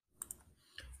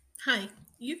Hi,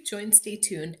 you've joined Stay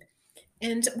Tuned,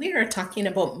 and we are talking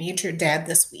about Major Dad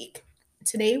this week.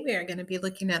 Today we are going to be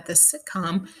looking at the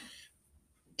sitcom,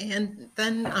 and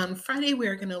then on Friday we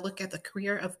are going to look at the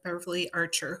career of Beverly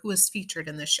Archer, who is featured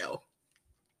in the show.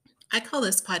 I call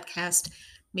this podcast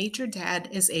Major Dad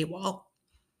is AWOL.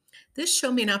 This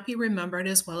show may not be remembered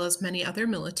as well as many other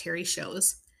military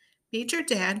shows. Major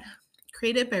Dad,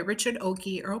 created by Richard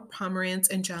Oakey, Earl Pomerantz,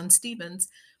 and John Stevens,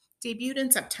 debuted in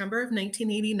September of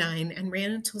 1989 and ran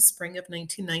until spring of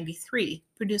 1993,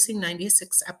 producing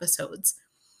 96 episodes.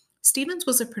 Stevens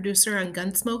was a producer on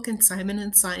Gunsmoke and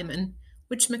Simon & Simon,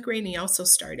 which McRaney also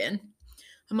starred in,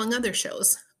 among other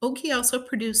shows. Oakey also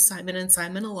produced Simon &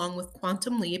 Simon along with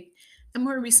Quantum Leap and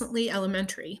more recently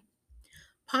Elementary.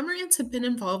 Pomerantz had been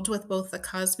involved with both The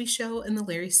Cosby Show and The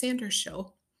Larry Sanders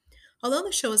Show. Although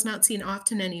the show is not seen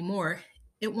often anymore,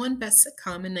 it won Best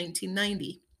Sitcom in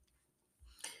 1990.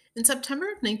 In September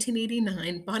of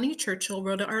 1989, Bonnie Churchill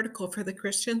wrote an article for the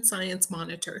Christian Science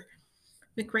Monitor.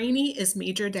 McRaney is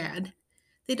Major Dad.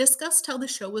 They discussed how the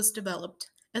show was developed.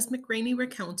 As McRaney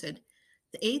recounted,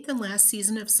 the eighth and last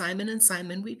season of Simon &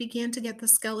 Simon, we began to get the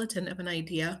skeleton of an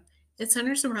idea. It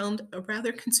centers around a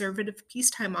rather conservative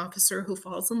peacetime officer who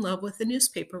falls in love with a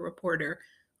newspaper reporter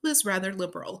who is rather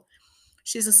liberal.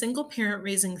 She's a single parent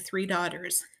raising three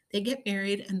daughters. They get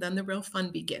married, and then the real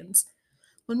fun begins.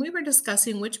 When we were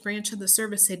discussing which branch of the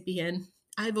service he'd be in,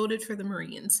 I voted for the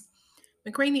Marines.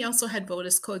 McRaney also had vote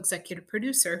as co-executive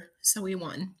producer, so he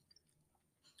won.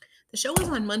 The show was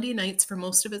on Monday nights for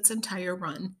most of its entire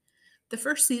run. The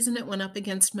first season it went up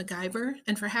against MacGyver,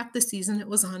 and for half the season it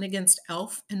was on against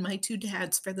Elf and My Two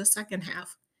Dads for the second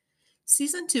half.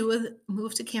 Season 2 with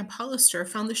Move to Camp Hollister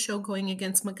found the show going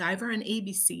against MacGyver on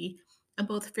ABC and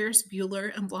both Ferris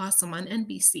Bueller and Blossom on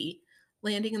NBC,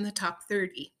 landing in the top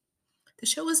 30. The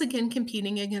show was again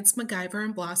competing against MacGyver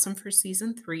and Blossom for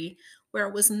season 3, where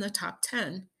it was in the top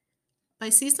 10. By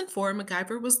season 4,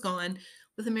 MacGyver was gone,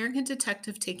 with American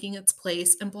Detective taking its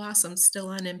place and Blossom still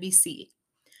on NBC.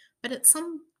 But at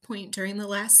some point during the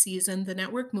last season, the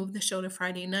network moved the show to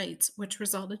Friday nights, which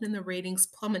resulted in the ratings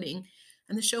plummeting,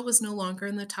 and the show was no longer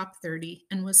in the top 30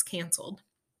 and was canceled.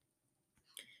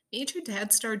 Major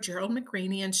Dad starred Gerald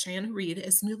McRaney and Shanna Reed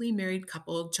as newly married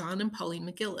couple John and Polly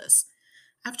McGillis.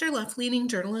 After left-leaning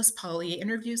journalist Polly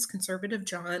interviews conservative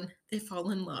John, they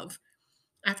fall in love.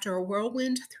 After a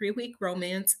whirlwind 3-week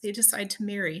romance, they decide to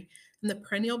marry, and the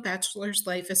perennial bachelor's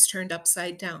life is turned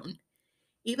upside down.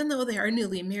 Even though they are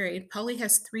newly married, Polly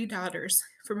has 3 daughters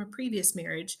from a previous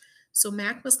marriage, so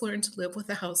Mac must learn to live with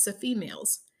a house of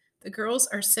females. The girls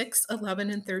are 6, 11,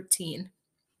 and 13.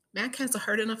 Mac has a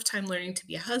hard enough time learning to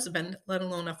be a husband, let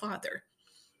alone a father.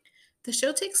 The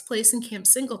show takes place in Camp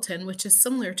Singleton, which is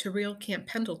similar to real Camp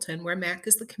Pendleton, where Mac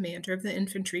is the commander of the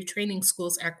Infantry Training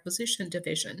School's Acquisition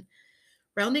Division.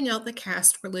 Rounding out the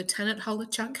cast were Lieutenant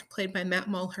Holochuk, played by Matt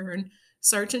Mulhern,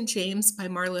 Sergeant James by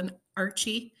Marlon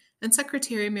Archie, and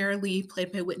Secretary Mara Lee,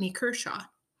 played by Whitney Kershaw.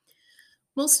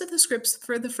 Most of the scripts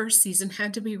for the first season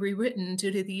had to be rewritten due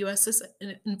to the U.S.'s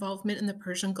involvement in the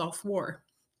Persian Gulf War.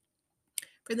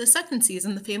 For the second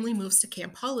season, the family moves to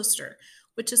Camp Hollister,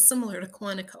 which is similar to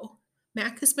Quantico.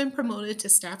 Mac has been promoted to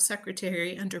staff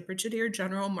secretary under Brigadier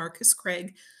General Marcus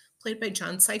Craig, played by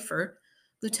John Cipher.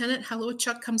 Lieutenant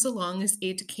Holochuk comes along as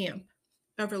aide de camp.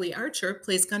 Beverly Archer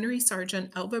plays Gunnery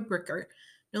Sergeant Elva Bricker,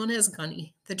 known as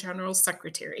Gunny, the general's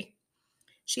secretary.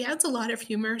 She adds a lot of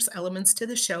humorous elements to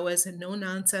the show as a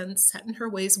no-nonsense,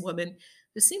 set-in-her-ways woman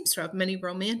who seems to have many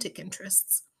romantic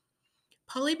interests.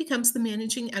 Polly becomes the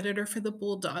managing editor for the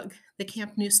Bulldog, the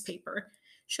camp newspaper.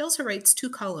 She also writes 2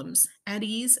 columns, At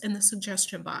Ease and The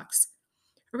Suggestion Box.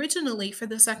 Originally, for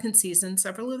the second season,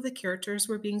 several of the characters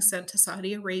were being sent to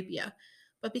Saudi Arabia,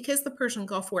 but because the Persian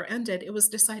Gulf War ended, it was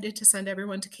decided to send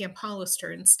everyone to Camp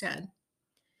Hollister instead.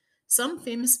 Some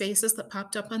famous faces that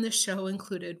popped up on this show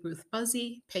included Ruth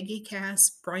Buzzy, Peggy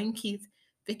Cass, Brian Keith,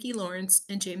 Vicki Lawrence,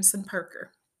 and Jameson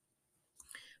Parker.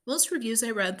 Most reviews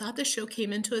I read thought the show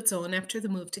came into its own after the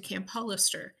move to Camp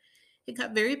Hollister. It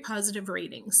got very positive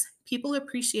ratings. People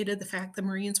appreciated the fact the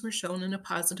Marines were shown in a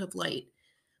positive light.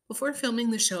 Before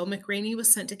filming the show, McRaney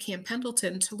was sent to Camp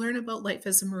Pendleton to learn about life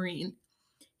as a Marine.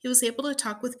 He was able to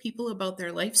talk with people about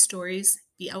their life stories,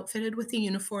 be outfitted with a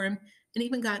uniform, and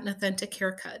even got an authentic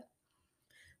haircut.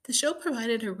 The show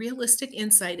provided a realistic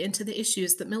insight into the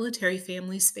issues that military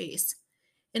families face.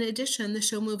 In addition, the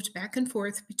show moved back and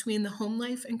forth between the home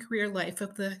life and career life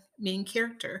of the main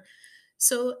character,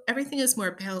 so everything is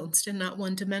more balanced and not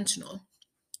one-dimensional.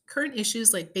 Current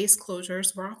issues like base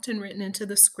closures were often written into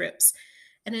the scripts,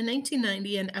 and in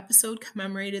 1990, an episode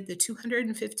commemorated the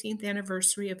 215th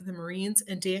anniversary of the Marines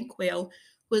and Dan Quayle,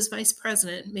 who was vice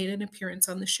president, made an appearance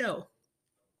on the show.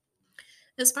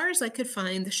 As far as I could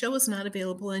find, the show was not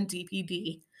available on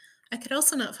DVD. I could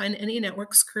also not find any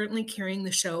networks currently carrying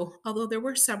the show, although there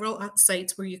were several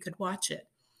sites where you could watch it.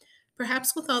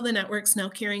 Perhaps with all the networks now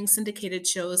carrying syndicated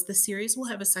shows, the series will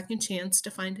have a second chance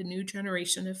to find a new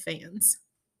generation of fans.